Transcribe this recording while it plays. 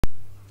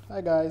Hi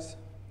guys,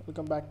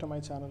 welcome back to my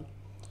channel.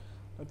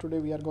 Today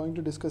we are going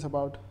to discuss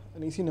about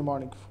an easy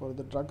mnemonic for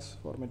the drugs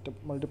for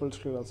multiple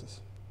sclerosis.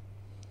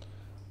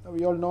 Now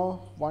we all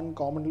know one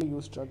commonly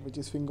used drug which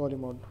is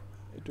fingolimod.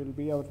 It will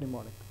be our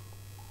mnemonic.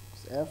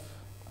 It's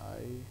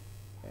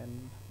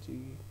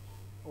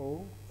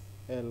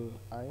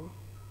Fingolimod.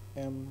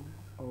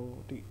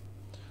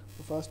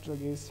 The first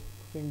drug is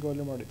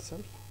fingolimod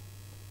itself.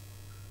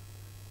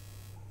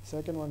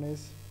 Second one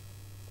is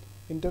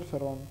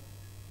interferon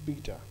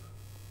beta.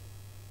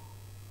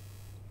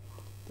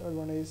 Third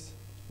one is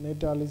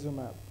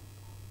natalizumab.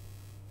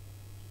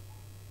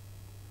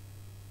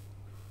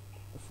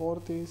 The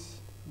fourth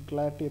is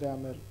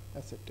glatiramir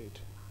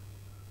acetate.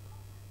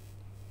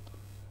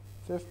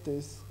 Fifth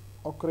is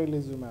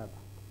ocrelizumab.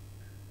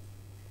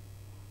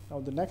 Now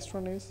the next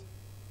one is,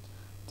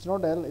 it's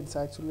not L, it's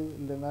actually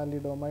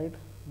lenalidomide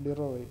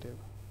derivative.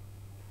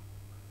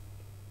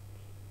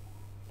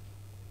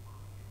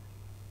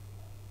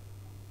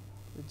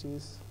 Which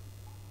is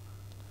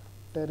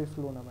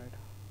teriflunomide.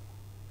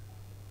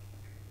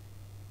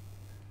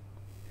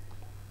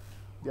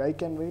 The I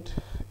can wait.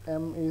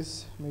 M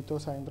is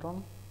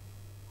methocyanidron.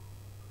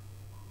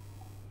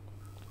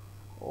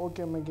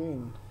 Okay,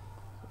 again.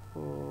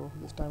 So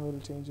this time we will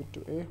change it to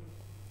A,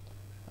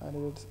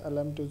 and it's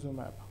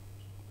alemtuzumab.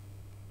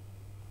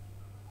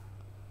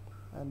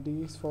 And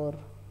D is for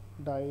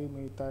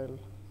dimethyl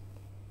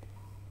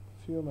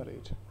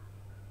fumarate.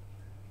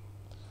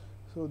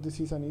 So this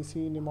is an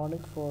easy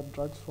mnemonic for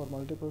drugs for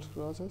multiple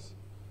sclerosis.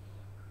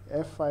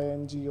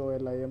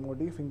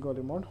 Fingolimod,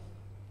 fingolimod.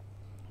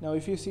 Now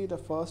if you see, the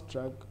first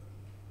drug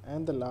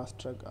and the last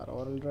drug are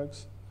oral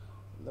drugs.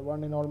 The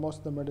one in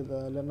almost the middle,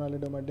 the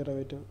lenalidomide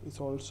derivative, is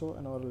also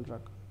an oral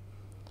drug.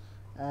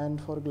 And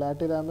for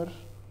glatiramir,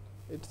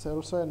 it's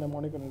also a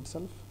mnemonic in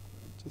itself,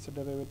 which is a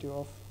derivative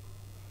of,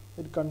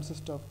 it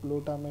consists of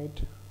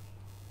glutamate,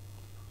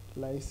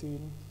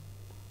 lysine,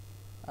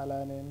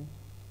 alanine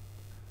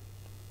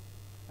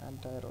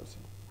and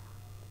tyrosine.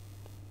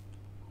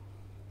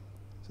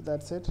 So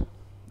that's it.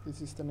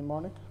 This is the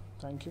mnemonic.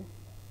 Thank you.